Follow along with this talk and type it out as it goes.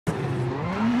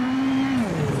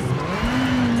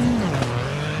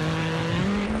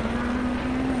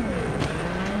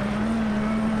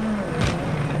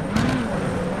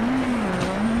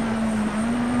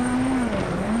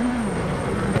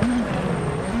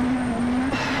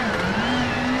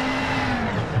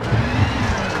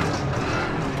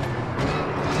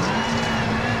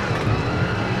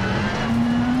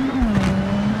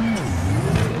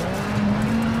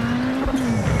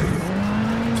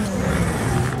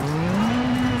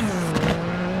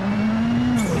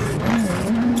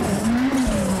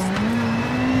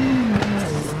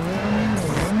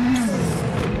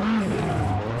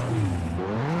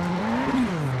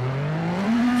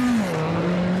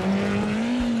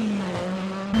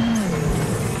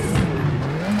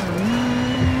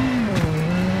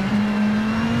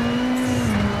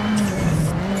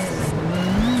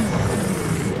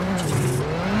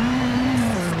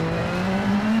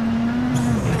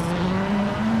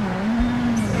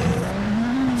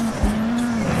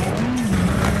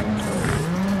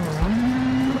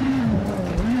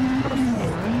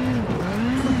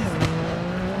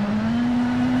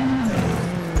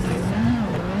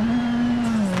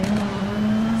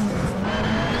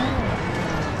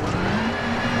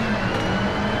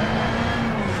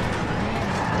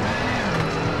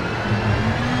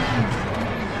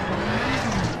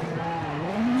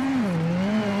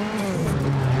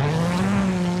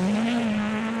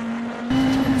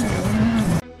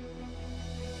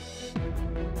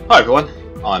Hi everyone,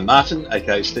 I'm Martin,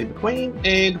 aka Steve McQueen,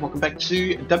 and welcome back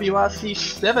to WRC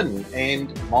 7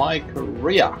 and my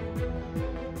career.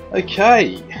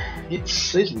 Okay, it's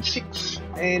season 6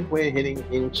 and we're heading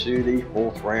into the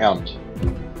 4th round.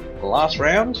 The last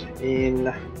round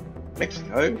in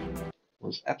Mexico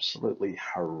was absolutely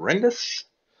horrendous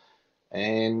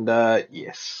and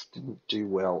yes, didn't do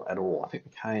well at all. I think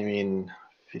we came in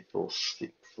 5th or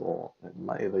 6th, or it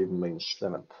may have even been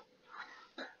 7th.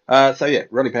 So yeah,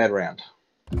 really bad round.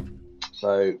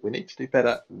 So we need to do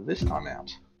better this time out.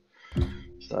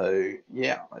 So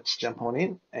yeah, let's jump on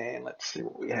in and let's see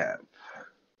what we have.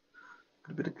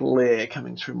 Got a bit of glare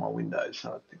coming through my window,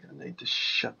 so I think I need to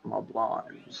shut my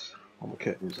blinds, or my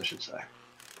curtains I should say.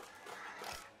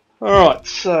 Alright,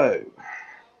 so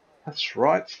that's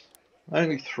right,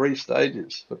 only 3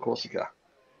 stages for Corsica.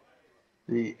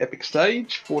 The epic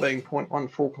stage,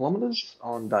 14.14 kilometres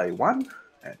on day 1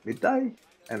 at midday,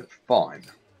 and it's fine.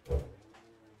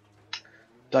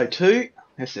 Day 2,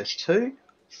 SS2,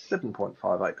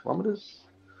 7.58 kilometres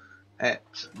at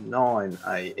 9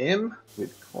 AM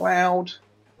with cloud.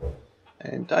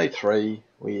 And day 3,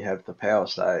 we have the power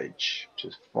stage, which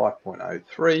is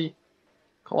 5.03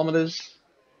 kilometres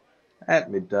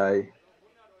at midday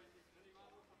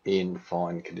in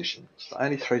fine conditions. So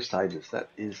only 3 stages. That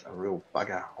is a real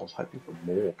bugger. I was hoping for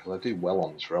more because I do well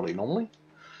on this rally normally.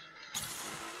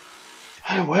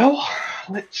 Oh well,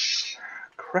 let's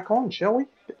crack on, shall we?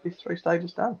 Get these 3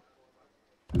 stages done.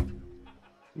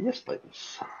 Yes,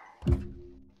 please.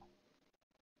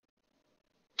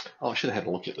 Oh, I should have had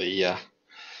a look at the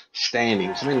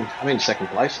standings. I'm in 2nd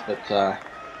place, but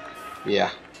yeah,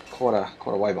 quite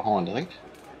a way behind, I think.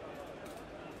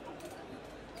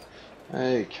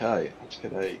 Okay, let's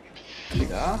get a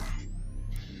configure.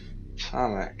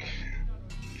 Tarmac.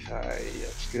 Okay,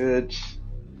 that's good.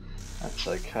 That's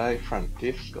okay. Front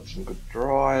diff's got some good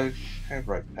drive.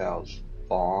 Handbrake power's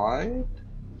fine.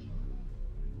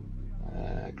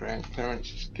 Ground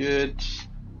clearance is good.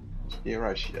 Gear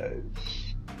ratios.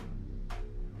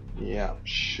 Yeah,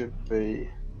 should be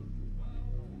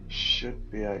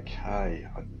okay.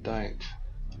 I don't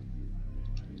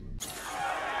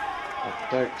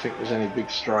think there's any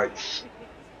big straights.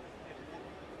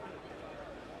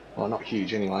 Well, not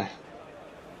huge anyway.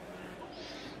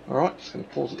 Alright, just going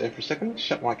to pause it there for a second,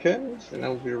 shut my curtains, and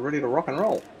then we'll be ready to rock and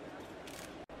roll.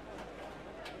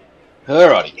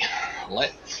 Alrighty,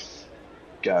 let's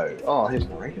go. Oh, here's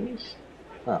my rankings.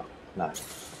 Oh, no,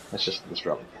 that's just this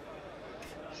rally.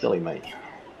 Silly me.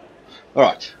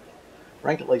 Alright,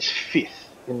 rank at least 5th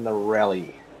in the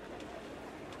rally.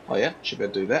 Oh yeah, should be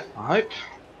able to do that, I hope.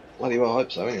 Bloody well, I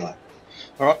hope so anyway.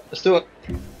 Alright, let's do it.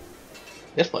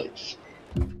 Yes, please.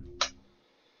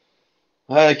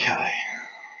 Okay.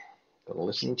 Gotta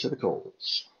listen to the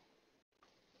calls.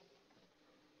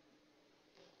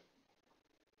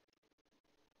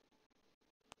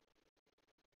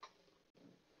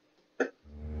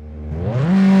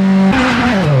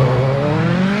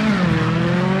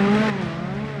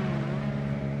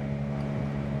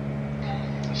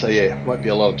 So yeah, won't be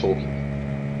a lot of talking.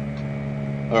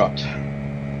 Alright.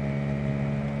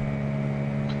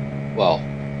 Well,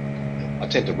 I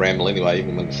tend to ramble anyway,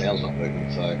 even when the sound's not working,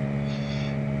 so...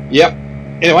 Yep.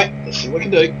 Anyway, let's see what we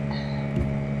can do.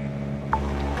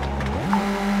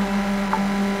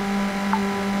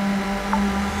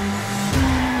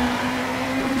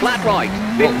 Flat right,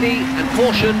 50 and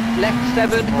caution, left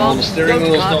 7, bumps, steering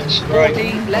don't wheel's cut, not straight.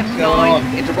 40, left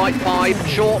 9, into right 5,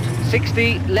 short,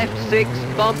 60, left 6,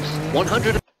 bumps,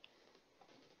 100.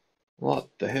 What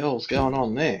the hell's going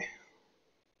on there?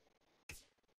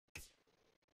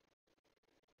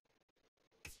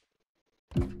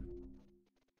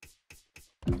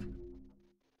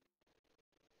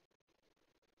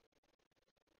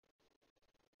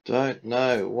 Don't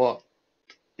know what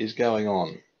is going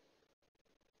on.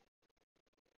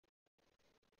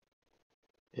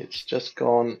 It's just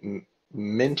gone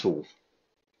mental.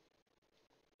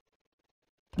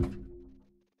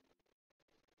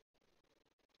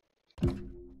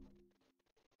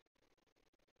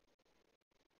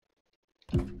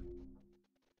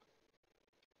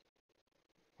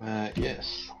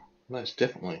 Yes, most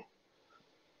definitely.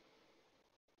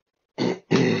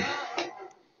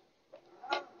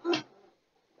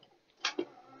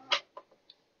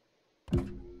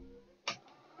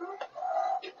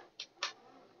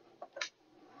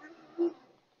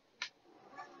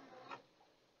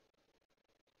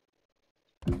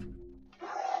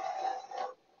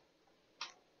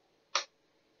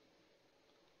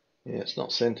 Yeah, it's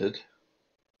not centered.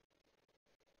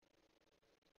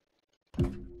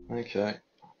 Okay.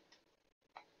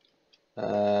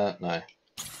 No.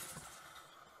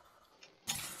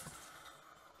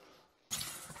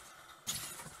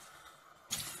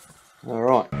 All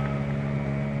right.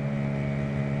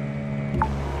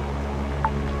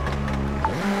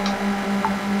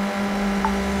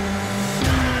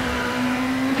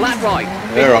 Flat right,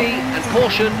 50 and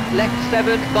caution, left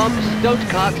 7, bumps, don't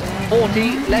cut,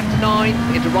 40, left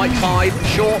 9, into right 5,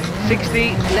 short,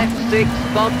 60, left 6,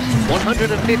 bumps,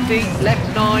 150,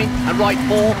 left 9, and right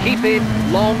 4, keep in,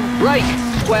 long, brake,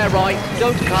 square right,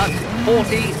 don't cut,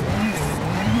 40,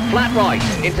 flat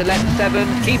right, into left 7,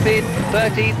 keep in,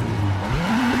 30,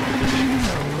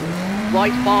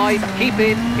 right 5, keep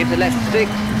in, into left 6,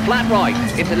 flat right,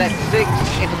 into left 6,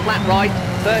 into flat right,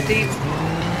 30,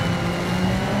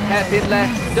 hairpin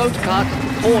left, don't cut,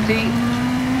 40,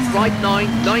 right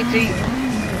 9, 90.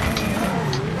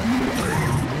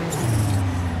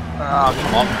 Oh,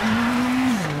 come on.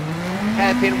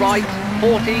 Hairpin right,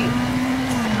 40,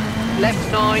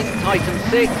 left 9, tighten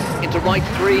 6, into right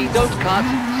 3, don't cut,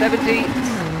 70.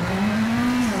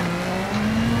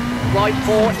 Right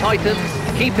 4, tightens,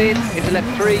 keep in, into left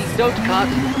 3, don't cut,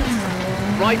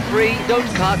 right 3, don't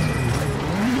cut,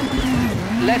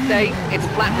 left 8, into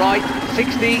flat right,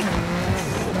 60,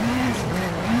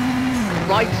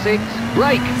 right 6,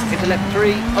 brake, into left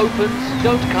 3, opens,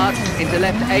 don't cut, into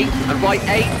left 8, and right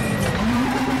 8,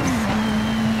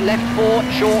 left 4,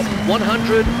 short,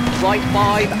 100, right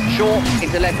 5, short,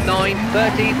 into left 9,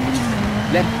 30,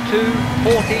 left 2,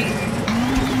 40,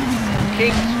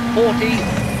 kings,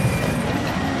 40,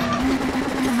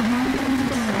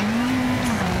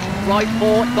 right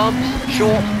 4, bumps,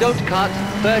 short, don't cut,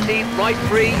 13, right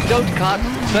 3, don't cut,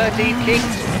 13, kings,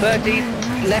 13,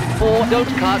 left 4, don't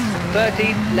cut,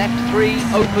 13, left 3,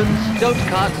 opens, don't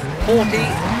cut, 40,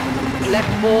 left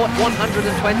 4,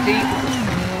 120,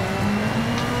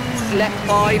 left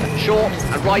 5, short,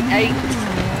 and right 8,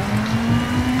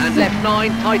 and left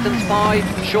 9, tightens 5,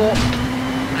 short,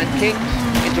 and kings,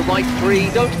 into right 3,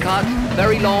 don't cut,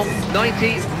 very long,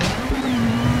 90,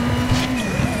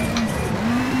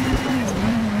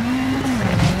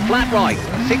 flat right,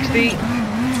 60,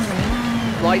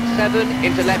 right 7,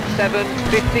 into left 7,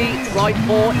 50, right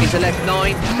 4, into left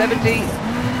 9, 70,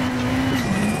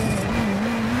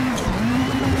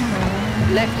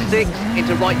 left 6,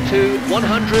 into right 2,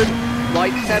 100,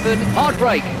 right 7, hard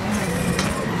brake,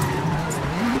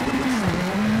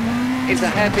 into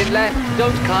hairpin left,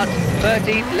 don't cut,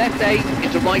 30, left 8,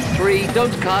 into right 3,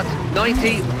 don't cut,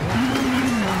 90,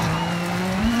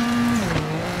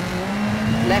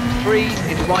 left 3,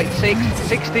 into right 6,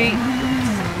 60,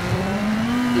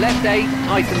 left 8,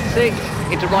 tighten 6,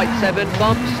 into right 7,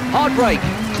 bumps, hard brake,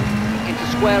 into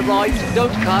square right,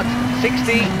 don't cut,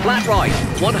 60, flat right,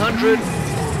 100,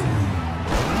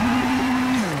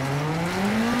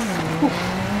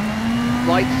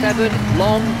 right 7,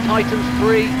 long, tightens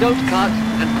 3, don't cut,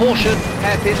 and caution,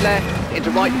 hairpin left,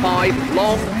 into right 5,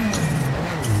 long,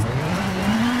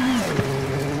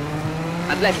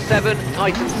 and left 7,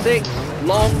 tightens 6,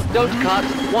 long, don't cut,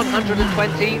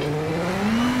 120,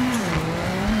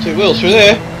 2 wheels through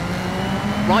there.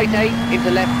 right 8,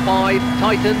 into left 5,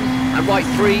 tightens, and right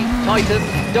 3,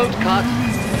 tightens, don't cut,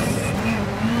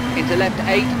 into left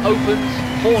 8, opens,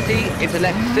 40, into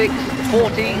left 6,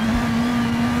 40,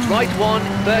 right 1,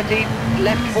 30,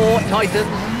 left 4, tightens,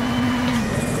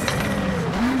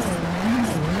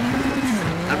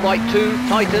 and right 2,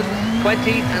 tightens,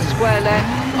 20, and square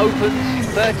left, opens,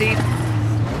 30,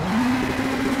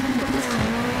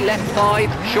 left 5,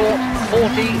 short,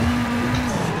 40,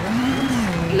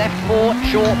 left 4,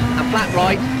 short, and flat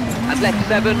right, and left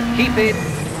 7, keep in,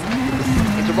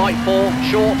 into right 4,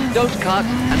 short, don't cut,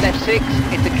 and left 6,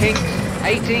 into kinks,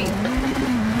 80,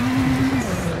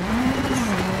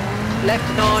 left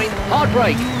 9, hard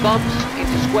brake, bumps,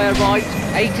 into square right,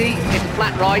 80, into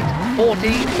flat right, 40,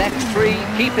 left 3,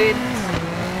 keep in,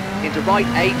 into right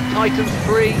 8, tightens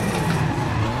 3,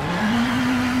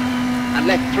 and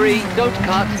left 3, don't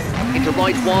cut, into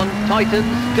right 1, tightens,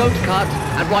 don't cut,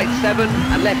 and right 7,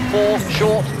 and left 4,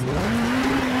 short,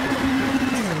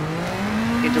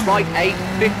 into right 8,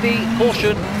 50,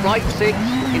 caution, right 6,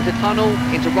 into tunnel,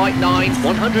 into right 9,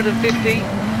 150,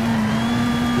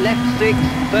 left 6,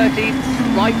 30,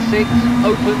 right 6,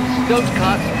 opens, don't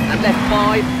cut, and left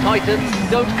 5, tightens,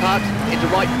 don't cut, into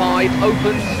right 5,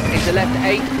 opens, into left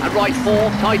 8, and right 4,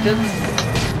 tightens,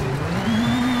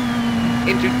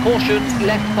 into caution,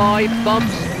 left 5,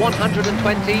 bumps,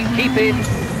 120, keep in,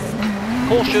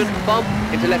 caution, bump,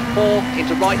 into left 4,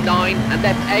 into right 9, and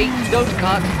left 8, don't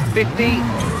cut, 50,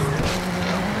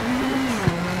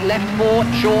 left 4,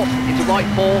 short, into right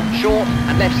 4, short,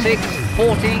 and left 6,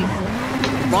 40,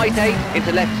 right 8,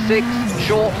 into left 6,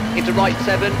 short, into right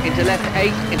 7, into left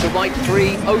 8, into right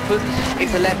 3, opens,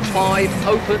 into left 5,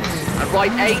 opens, and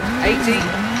right 8, 80,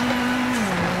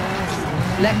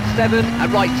 left 7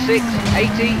 and right 6,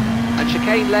 80, and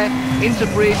chicane left, into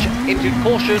bridge, into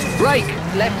caution, brake,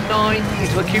 left 9,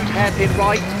 into acute hairpin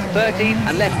right, 13,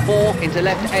 and left 4, into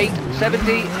left 8,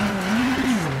 70,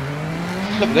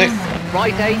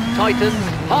 right 8, tightens,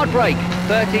 hard brake,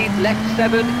 13, left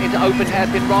 7, into open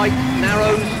hairpin right,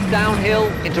 narrows, downhill,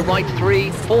 into right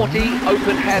 3, 40,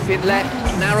 open hairpin left,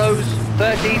 narrows,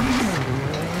 30,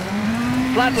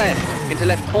 flat left, into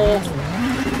left 4,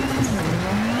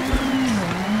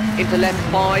 into left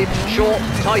 5, short,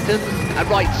 tightens, and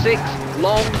right 6,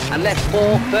 long, and left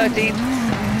 4, 13,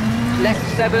 left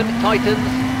 7, tightens,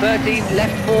 13,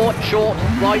 left 4, short,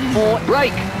 right 4,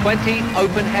 brake, 20,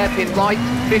 open hairpin right,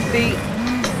 50,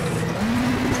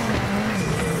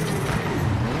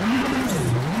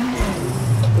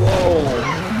 whoa,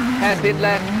 hairpin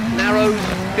left, narrows,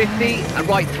 50, and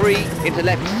right 3, into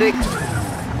left 6,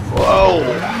 whoa,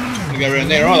 you go around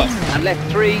there either, and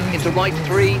left 3, into right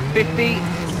 3, 50,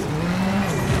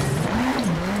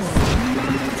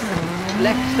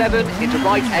 left 7, into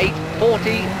right 8,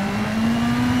 40,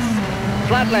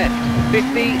 flat left,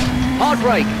 50, hard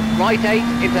brake, right 8,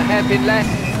 into hairpin left,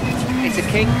 into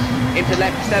kinks, into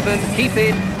left 7, keep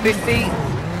in, 50,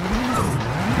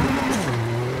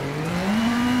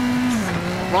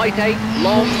 right 8,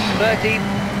 long, 13,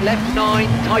 left 9,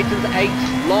 tightens 8,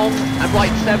 long, and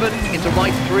right 7, into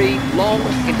right 3, long,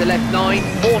 into left 9,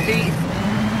 40,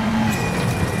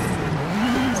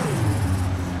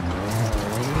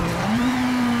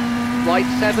 right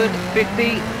 7,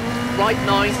 50, right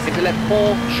 9, into left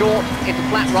 4, short, into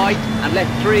flat right, and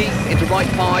left 3, into right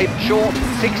 5, short,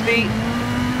 60.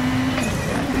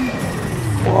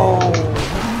 whoa,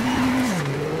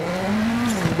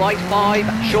 Right 5,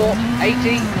 short,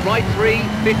 80, right 3,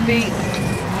 50.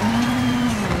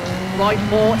 Right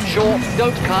 4, short,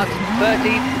 don't cut, 30.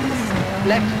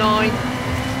 Left 9,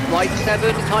 right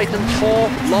 7, tightens 4,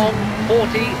 long,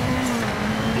 40.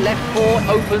 Left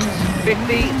 4, opens,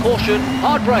 50, caution,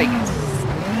 hard brake.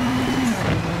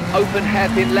 Open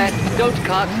hairpin left, don't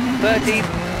cut, 30,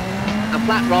 and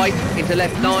flat right, into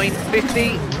left 9,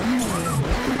 50.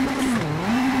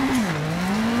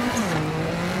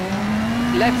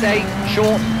 Left 8,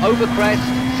 short, over crest,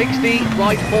 60,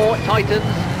 right 4, tightens,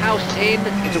 house in,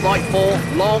 into right 4,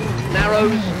 long,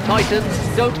 narrows, tightens,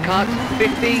 don't cut,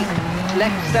 50.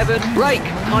 Left 7, brake,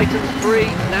 tightens 3,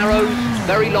 narrows,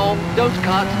 very long, don't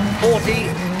cut, 40.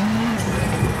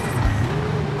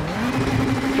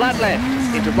 Flat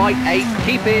left, into right 8,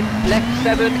 keep in, left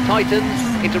 7, tightens,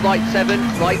 into right 7,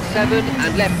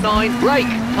 and left 9, brake,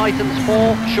 tightens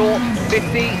 4, short,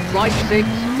 50, right 6,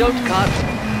 don't cut,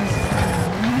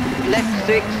 left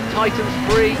 6, tightens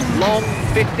 3, long,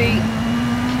 50,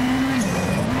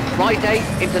 right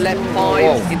 8, into left 5,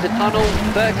 whoa, into tunnel,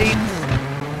 30,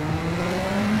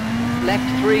 left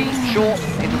 3, short,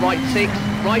 into right 6,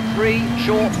 right 3,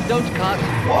 short, don't cut,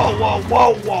 whoa, whoa,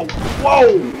 whoa, whoa,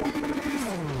 whoa.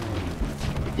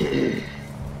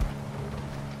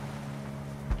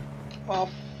 Oh,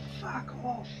 fuck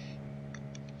off.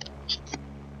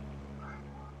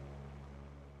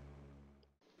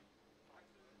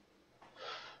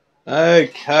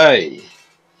 Okay.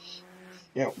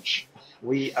 Ouch.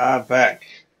 We are back.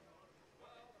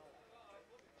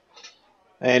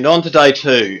 And on to day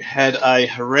 2. Had a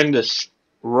horrendous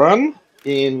run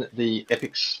in the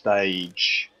epic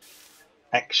stage.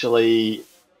 Actually,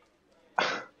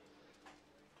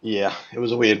 yeah, it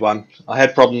was a weird one. I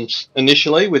had problems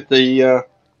initially with the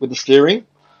steering.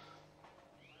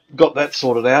 Got that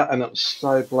sorted out, and it was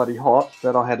so bloody hot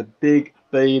that I had a big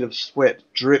bead of sweat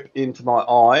drip into my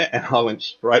eye, and I went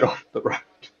straight off the road.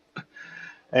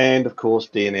 And of course,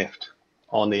 DNF'd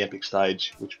on the epic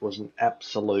stage, which was an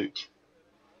absolute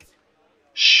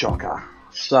shocker.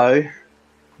 So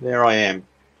there I am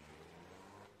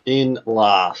in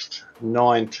last,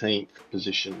 19th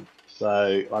position.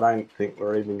 So I don't think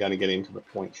we're even going to get into the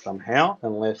points somehow,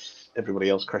 unless everybody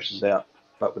else crashes out.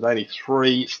 But with only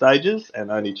 3 stages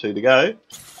and only 2 to go,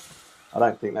 I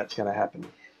don't think that's going to happen.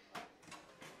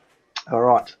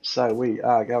 Alright, so we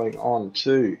are going on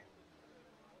to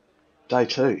day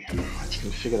 2. Let's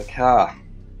configure the car.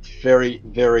 It's very,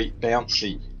 very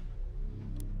bouncy.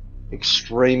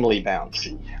 Extremely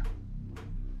bouncy.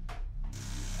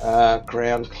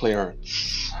 Ground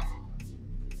clearance.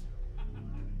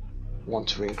 Want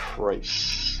to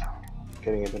increase.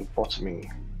 Getting a bit of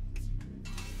bottoming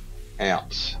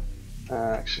out.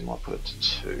 Actually, might put it to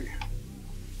 2.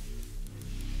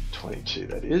 22,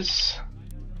 that is.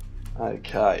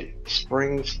 Okay,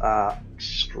 springs are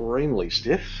extremely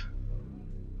stiff.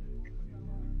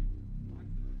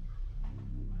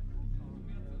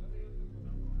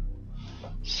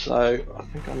 So I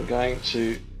think I'm going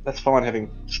to, that's fine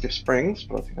having stiff springs,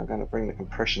 but I think I'm going to bring the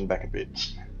compression back a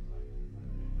bit.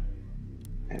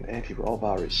 And anti-roll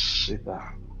bar is super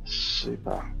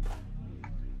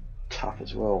tough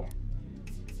as well.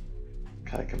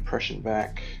 Okay, compression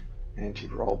back,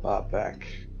 anti-roll bar back.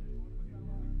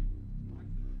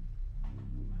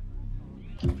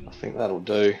 I think that'll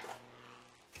do.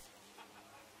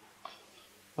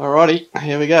 Alrighty,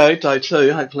 here we go, day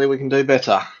 2. Hopefully we can do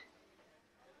better.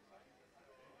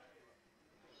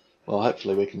 Well,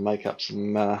 hopefully we can make up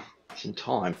some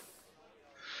time.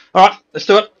 Alright, let's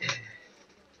do it.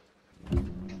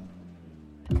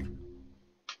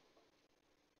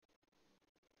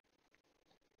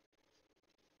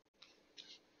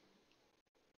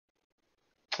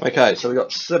 Okay, so we've got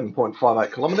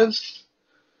 7.58 kilometres,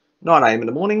 9 AM in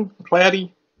the morning,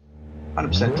 cloudy,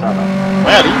 100% tarmac.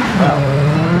 Cloudy? Wow,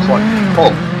 looks like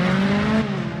fog.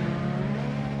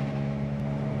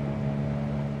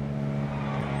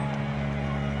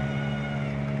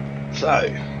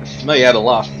 So, this is me out of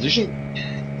last position.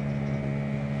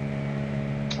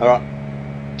 Alright,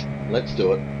 let's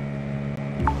do it.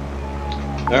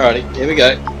 Alrighty, here we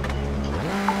go.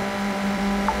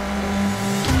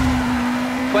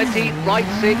 20, right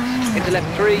 6, into left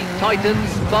 3,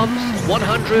 tightens, bumps,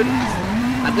 100,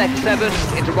 and left 7,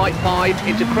 into right 5,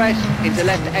 into crest, into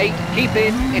left 8, keep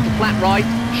in, into flat right,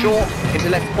 short, into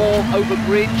left 4, over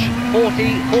bridge,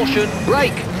 40, caution,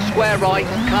 brake, square right,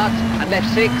 cut, and left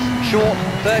 6, short,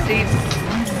 30,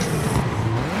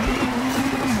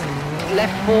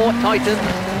 left 4, tightens,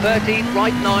 30,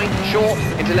 right 9, short,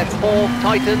 into left 4,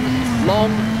 tightens, long,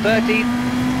 30,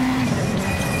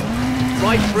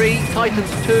 right 3, tightens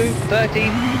 2, 30,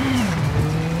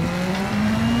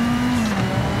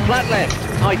 flat left,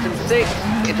 tightens 6,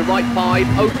 into right 5,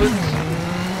 opens,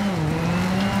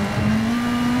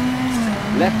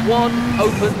 left 1,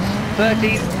 opens,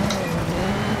 30,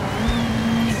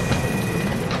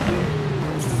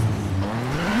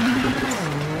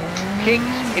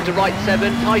 kinks, into right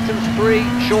 7, tightens 3,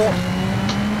 short,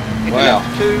 into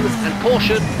left 2, and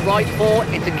caution, right 4,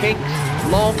 into kinks,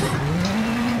 long,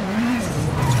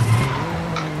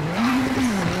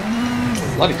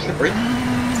 bloody slippery.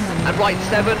 and right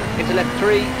 7, into left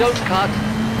 3, don't cut,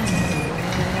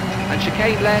 and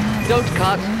chicane left, don't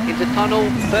cut, into tunnel,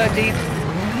 30,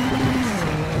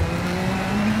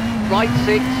 right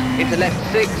 6, into left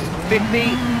 6,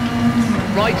 50,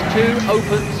 right 2,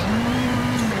 opens,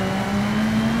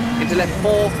 into left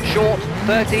 4, short,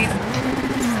 30,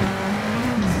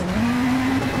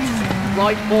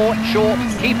 right 4, short,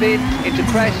 keep in, into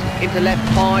crest, into left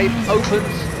 5,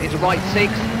 opens, into right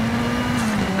 6,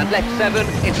 and left 7,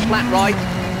 into flat right,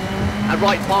 and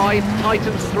right 5,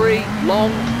 tightens 3,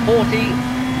 long, 40,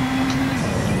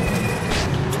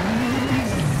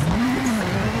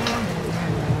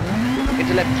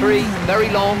 into left 3, very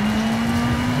long,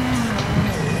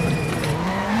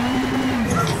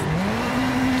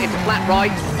 into flat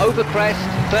right, over crest,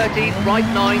 30, right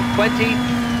 9, 20,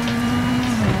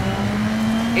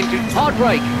 into hard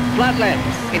brake, flat left,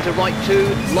 into right 2,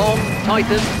 long,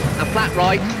 tightens, and flat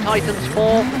right, tightens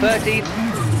 4, 30,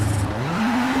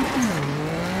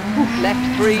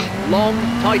 left 3, long,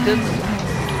 tightens,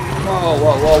 Whoa,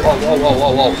 whoa, whoa, whoa, whoa, whoa,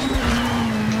 whoa, whoa.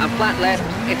 and flat left,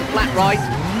 into flat right,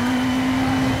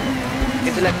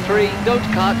 into left 3, don't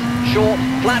cut, short,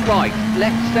 flat right,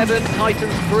 left 7,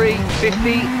 tightens 3,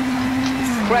 50,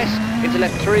 crest, into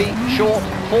left 3, short,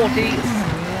 40,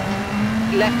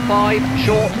 left 5,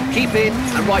 short, keep in,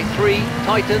 and right 3,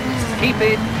 tightens, keep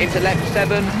in, into left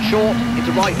 7, short,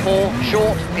 into right 4,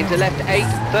 short, into left 8,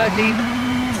 30,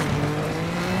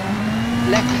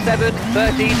 left 7,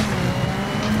 30,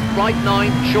 right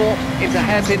 9, short, into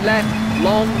hairpin left,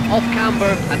 long, off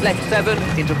camber, and left 7,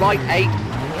 into right 8,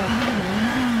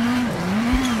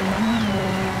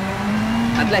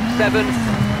 and left 7,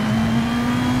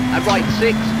 and right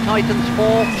 6, tightens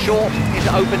 4, short,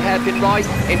 into open hairpin right,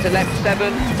 into left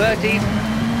 7, 30,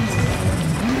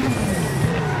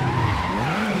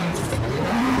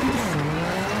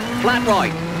 flat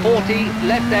right, 40,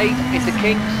 left 8, into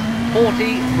kinks,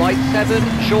 40, right 7,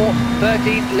 short,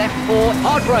 30, left 4,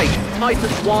 hard brake,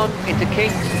 tightens 1, into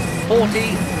kinks,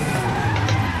 40,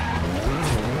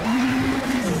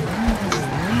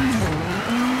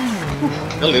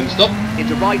 Million stop.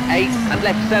 into right 8 and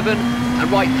left 7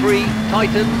 and right 3,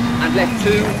 tightens and left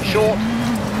 2, short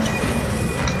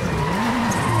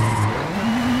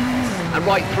and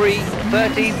right 3,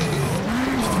 30,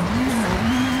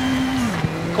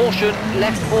 caution,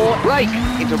 left 4, brake,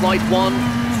 into right 1,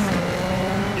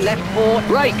 left 4,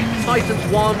 brake, tightens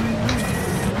 1,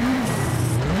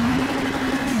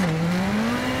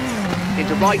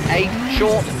 into right 8,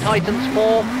 short, tightens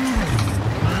 4.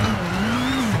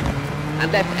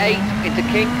 And left 8 into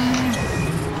kinks.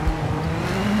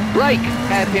 Brake,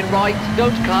 hairpin right,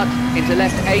 don't cut, into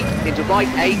left 8, into right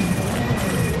 8.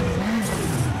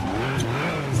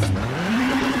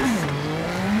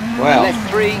 Wow. Left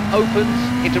 3 opens,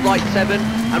 into right 7,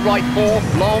 and right 4,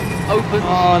 long, opens,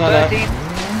 13.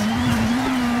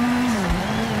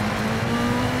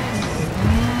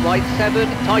 Right 7,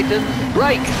 tightens,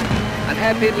 brake, and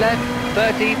hairpin left,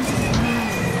 13.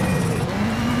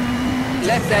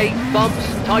 Left 8, bumps,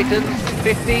 tightens,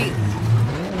 50.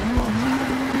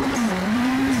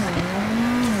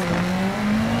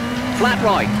 Flat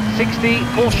right, 60,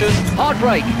 caution, hard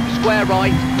brake, square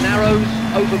right, narrows,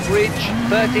 over bridge,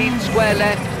 13, square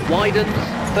left, widens,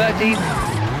 13.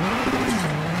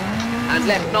 And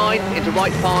left 9, into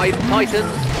right 5,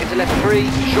 tightens, into left 3,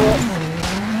 short.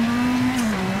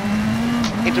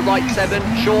 Into right 7,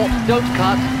 short, don't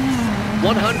cut,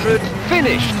 100,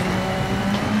 finished.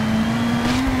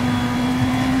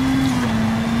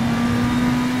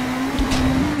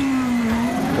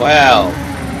 Wow.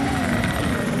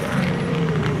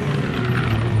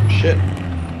 Shit.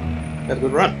 Had a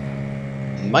good run.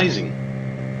 Amazing.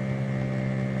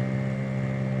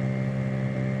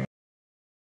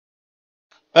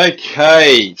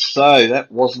 Okay, so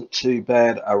that wasn't too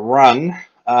bad a run.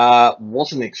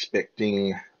 Wasn't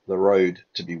expecting the road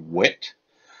to be wet.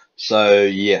 So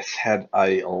yes, had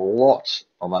a lot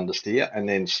of understeer and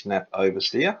then snap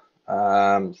oversteer.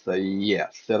 So yeah,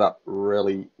 setup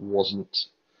really wasn't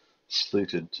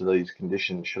suited to these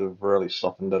conditions. Should have really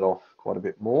softened it off quite a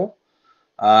bit more.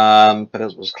 But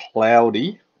as it was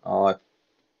cloudy, I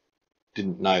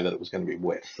didn't know that it was going to be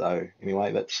wet. So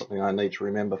anyway, that's something I need to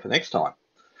remember for next time.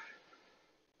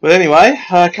 But anyway,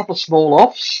 a couple of small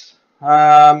offs.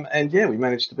 And yeah, we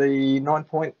managed to be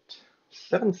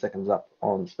 9.7 seconds up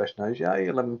on Sebastian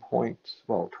Ogier,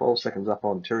 12 seconds up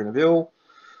on Thierry Neuville,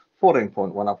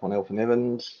 14.1 up on Elfyn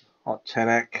Evans, Hot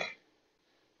Tanak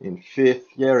in 5th,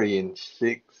 Yeri in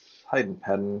 6th, Hayden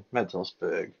Paddon, Mads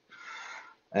Osberg,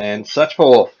 and such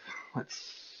forth. Let's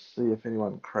see if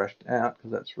anyone crashed out,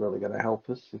 because that's really going to help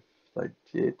us if they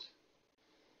did.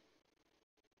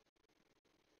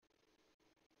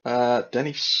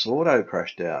 Danny Sordo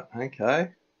crashed out.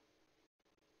 Okay.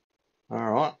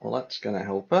 Alright, well that's going to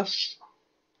help us,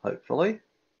 hopefully.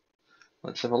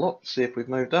 Let's have a look, see if we've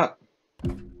moved up.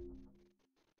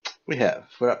 We have.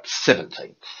 We're up to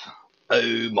 17th.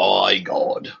 Oh my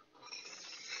god.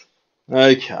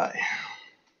 Okay.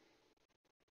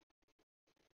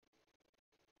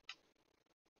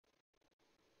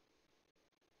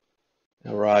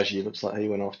 Now Raji looks like he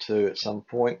went off too at some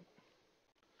point.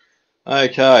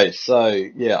 Okay, so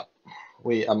yeah,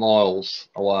 we are miles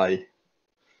away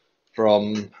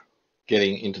from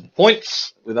getting into the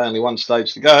points with only one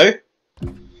stage to go.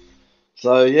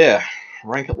 So yeah,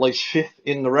 rank at least 5th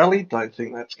in the rally. Don't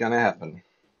think that's going to happen.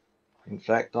 In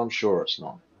fact, I'm sure it's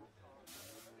not.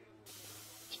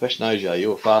 Sebastian Ogier, you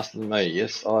were faster than me.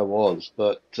 Yes, I was,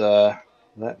 but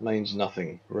that means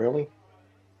nothing, really.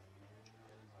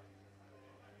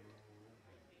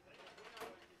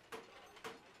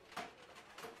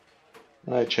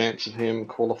 No chance of him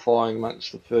qualifying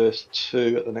amongst the first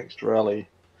 2 at the next rally.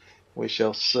 We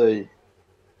shall see.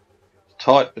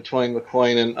 Tight between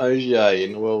McQueen and Ogier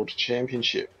in the World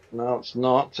Championship. No, it's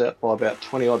not. It's out by about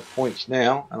 20 odd points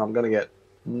now, and I'm going to get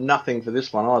nothing for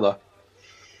this one either.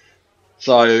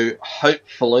 So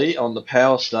hopefully on the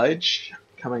power stage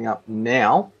coming up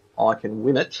now, I can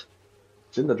win it.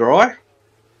 It's in the dry,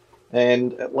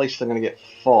 and at least I'm going to get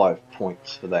 5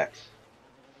 points for that.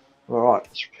 Alright,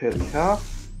 let's repair the car.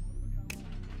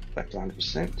 Back to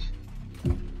 100%.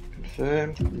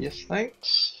 Confirm. Yes,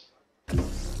 thanks.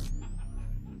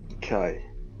 Okay,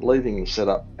 leaving the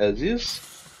setup as is.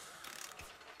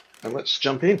 And let's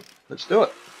jump in. Let's do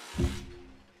it.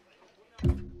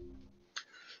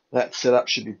 That setup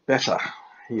should be better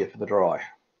here for the dry.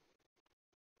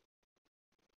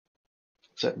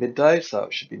 It's at midday, so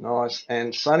it should be nice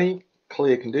and sunny.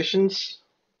 Clear conditions.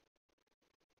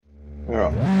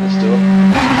 Alright, let's do it.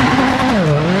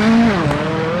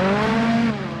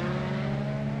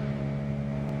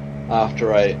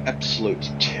 After a absolute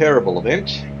terrible event,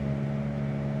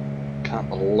 can't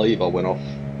believe I went off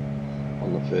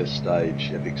on the first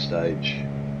stage, epic stage.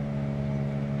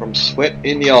 From sweat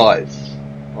in the eyes.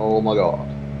 Oh my god.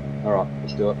 Alright,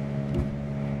 let's do it.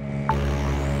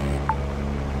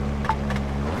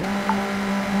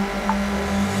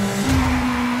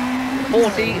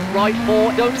 Right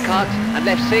 4, don't cut, and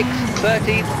left 6,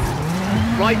 13,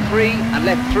 right 3 and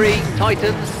left 3,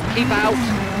 tightens, keep out,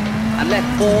 and left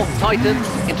 4 tightens,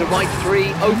 into right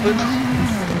 3 opens,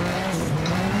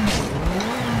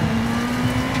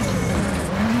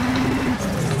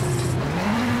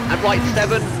 and right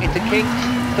 7 into kinks,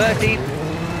 13,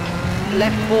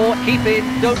 left 4, keep in,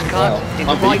 don't cut,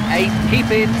 into right 8,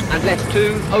 keep in, and left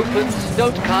 2 opens,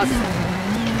 don't cut,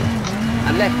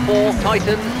 and left 4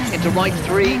 tightens, into right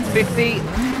 3, 50,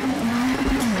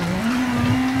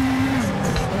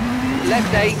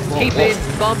 left 8, keep in,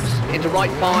 bumps, into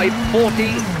right 5, 40,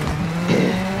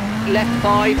 left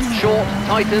 5, short,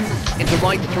 tightens, into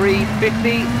right 3,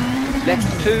 50,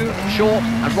 left 2, short,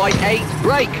 and right 8,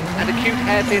 brake, and acute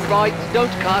hairpin right,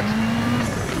 don't cut,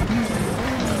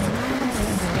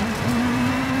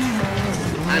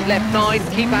 and left 9,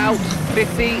 keep out,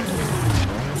 50,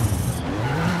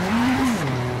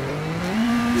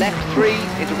 left 3,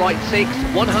 into right 6,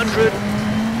 100,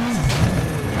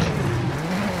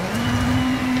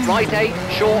 right 8,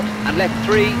 short, and left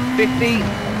 3, 50,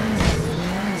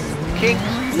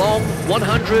 kinks, long,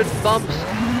 100, bumps,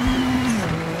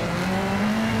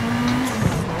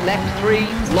 left 3,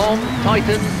 long,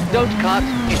 tightens, don't cut,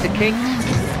 into kinks,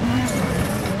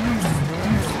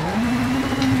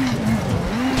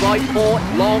 right 4,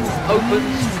 long,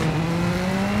 opens,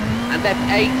 and left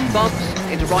 8, bumps,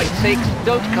 into right 6,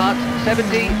 don't cut,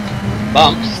 70,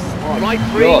 Bumps. Oh, right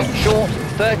 3, God. short,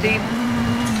 13,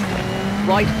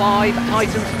 right 5,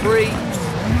 tightens 3,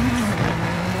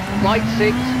 right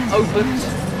 6, opens,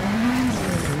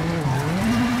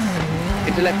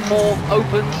 into left 4,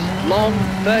 opens, long,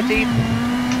 13,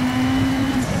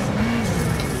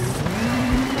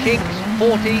 kinks,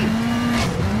 40,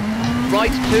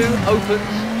 right 2, opens,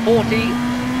 40,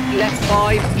 left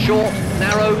 5, short,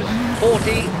 narrows,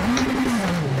 40,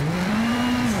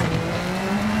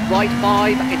 right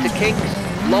 5, into kinks,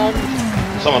 long,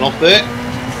 Someone off there.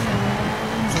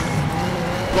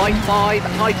 right 5,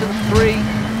 tightens 3,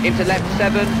 into left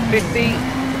 7, 50,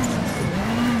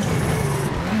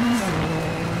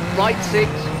 right 6,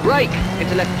 brake,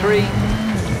 into left 3,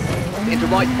 into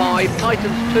right 5,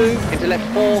 tightens 2, into left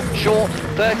 4, short,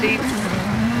 13,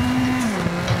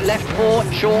 left 4,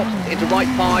 short, into right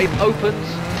 5, opens,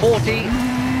 40,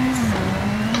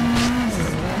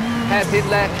 hairpin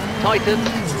left, tightens,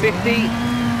 50,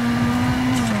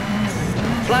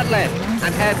 flat left,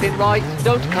 and hairpin right,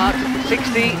 don't cut,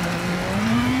 60,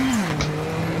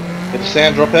 Get the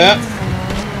sound drop out.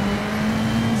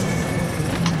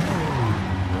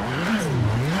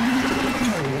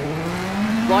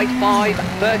 right 5,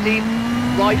 13,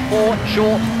 right 4,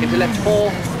 short, into left 4,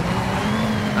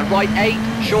 and right 8,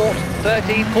 short,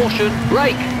 13, caution,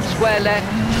 brake, square left,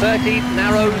 13,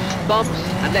 narrows, bumps,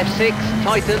 and left 6,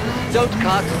 tightens, don't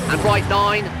cut, and right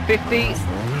 9, 50,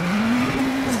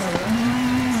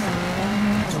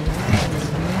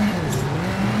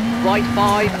 right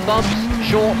 5, bumps,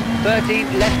 short,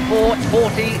 13, left 4,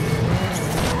 40,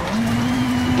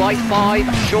 right 5,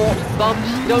 short, bumps,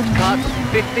 don't cut,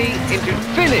 50, into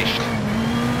finished.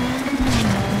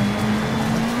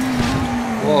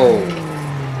 Whoa.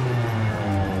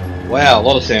 Wow, a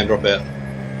lot of sound drop out.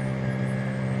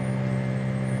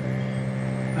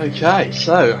 Okay,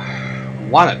 so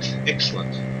won it.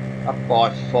 Excellent. Up by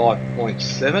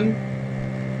 5.7.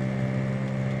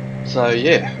 So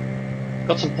yeah,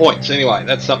 got some points anyway.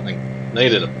 That's something.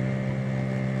 Needed them.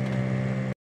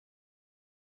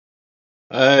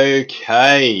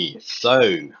 Okay,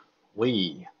 so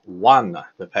we won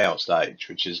the power stage,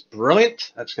 which is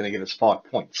brilliant. That's going to give us 5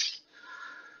 points.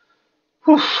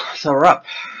 Whew, so we're up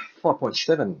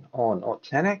 5.7 on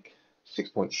Otanic,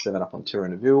 6.7 up on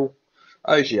Tirranaville,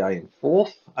 OGA in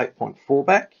 4th, 8.4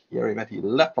 back, Yerimati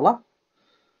Lapala,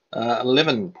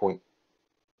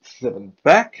 11.7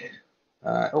 back,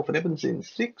 Elfin Evans in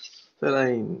 6th,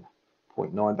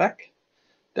 13.9 back,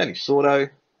 Danny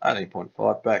Sordo,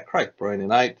 18.5 back, Craig Breen in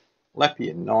 8th, Lappy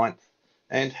in 9th,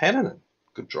 and Hannanen,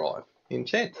 good drive, in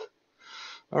 10th.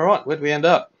 Alright, where'd we end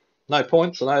up? No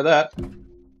points, I know that.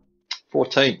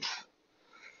 14th.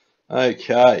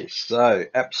 Okay, so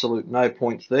absolute no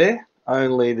points there.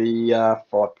 Only the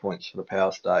 5 points for the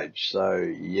power stage. So,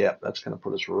 yeah, that's going to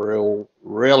put us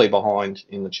really behind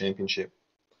in the championship.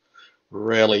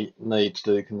 Really need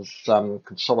to do some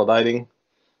consolidating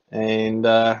and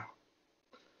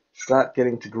start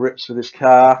getting to grips with this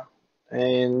car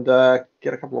and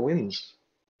get a couple of wins.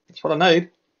 That's what I need.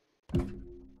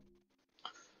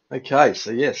 Okay,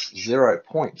 so yes, 0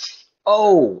 points.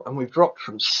 Oh, and we've dropped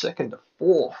from 2nd to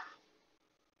 4th.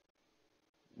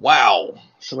 Wow,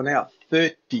 so we're now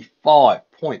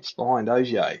 35 points behind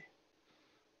OJ.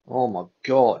 Oh my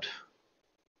God.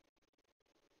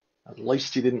 At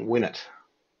least he didn't win it.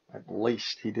 At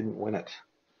least he didn't win it.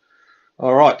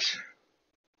 All right,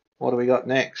 What do we got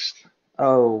next?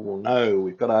 Oh no,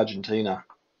 we've got Argentina.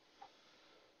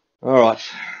 Alright,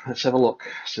 let's have a look,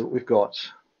 see what we've got.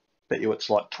 Bet you it's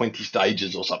like 20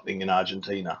 stages or something in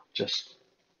Argentina, just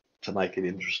to make it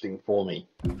interesting for me.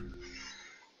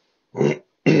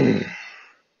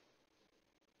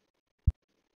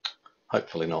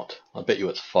 Hopefully not. I bet you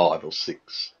it's 5 or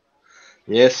 6.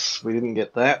 Yes, we didn't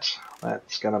get that.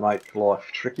 That's going to make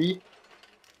life tricky.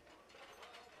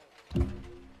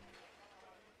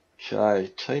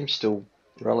 Okay, team's still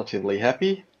relatively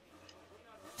happy.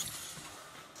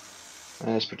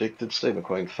 As predicted, Steve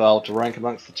McQueen failed to rank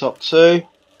amongst the top 2.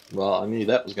 Well, I knew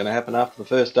that was going to happen after the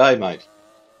first day, mate.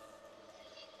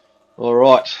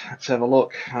 Alright, let's have a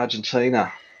look.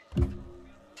 Argentina.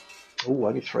 Oh,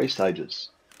 only 3 stages.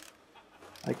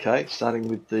 Okay, starting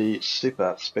with the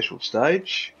super special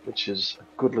stage, which is a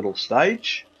good little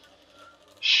stage.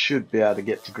 Should be able to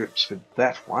get to grips with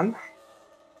that one.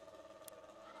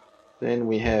 Then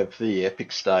we have the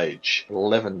epic stage,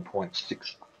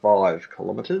 11.65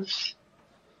 kilometres.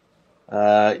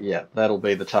 Yeah, that'll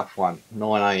be the tough one.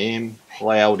 9 AM,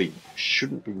 cloudy.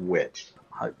 Shouldn't be wet.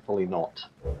 Hopefully not.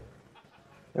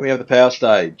 Then we have the power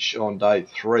stage on day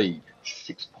 3,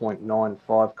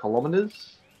 6.95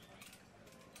 kilometres.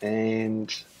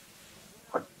 And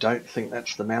I don't think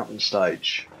that's the mountain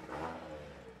stage.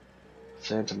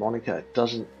 Santa Monica, it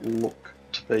doesn't look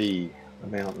to be the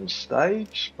mountain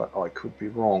stage, but I could be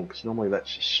wrong because normally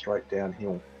that's just straight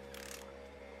downhill.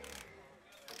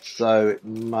 So it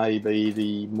may be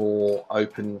the more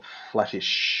open,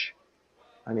 flattish,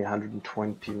 only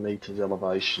 120 meters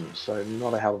elevation, so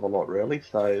not a hell of a lot really,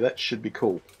 so that should be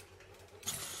cool.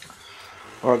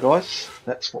 Alright guys,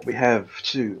 that's what we have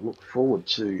to look forward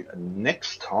to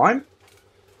next time.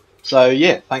 So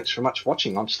yeah, thanks very much for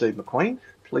watching. I'm Steve McQueen.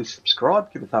 Please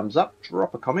subscribe, give a thumbs up,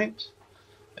 drop a comment.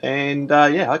 And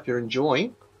yeah, hope you're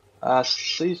enjoying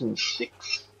Season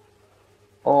 6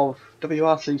 of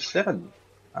WRC 7.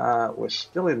 We're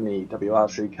still in the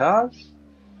WRC cars,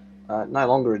 no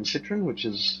longer in Citroen, which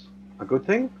is a good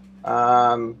thing,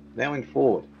 now in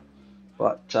Ford.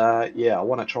 But yeah, I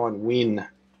want to try and win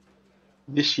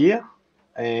this year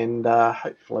and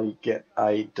hopefully get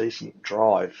a decent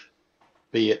drive,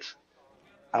 be it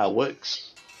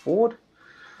Works Ford,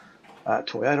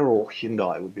 Toyota or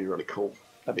Hyundai would be really cool.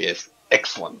 That'd be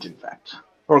excellent, in fact.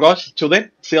 Alright guys, till then,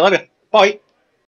 see you later. Bye.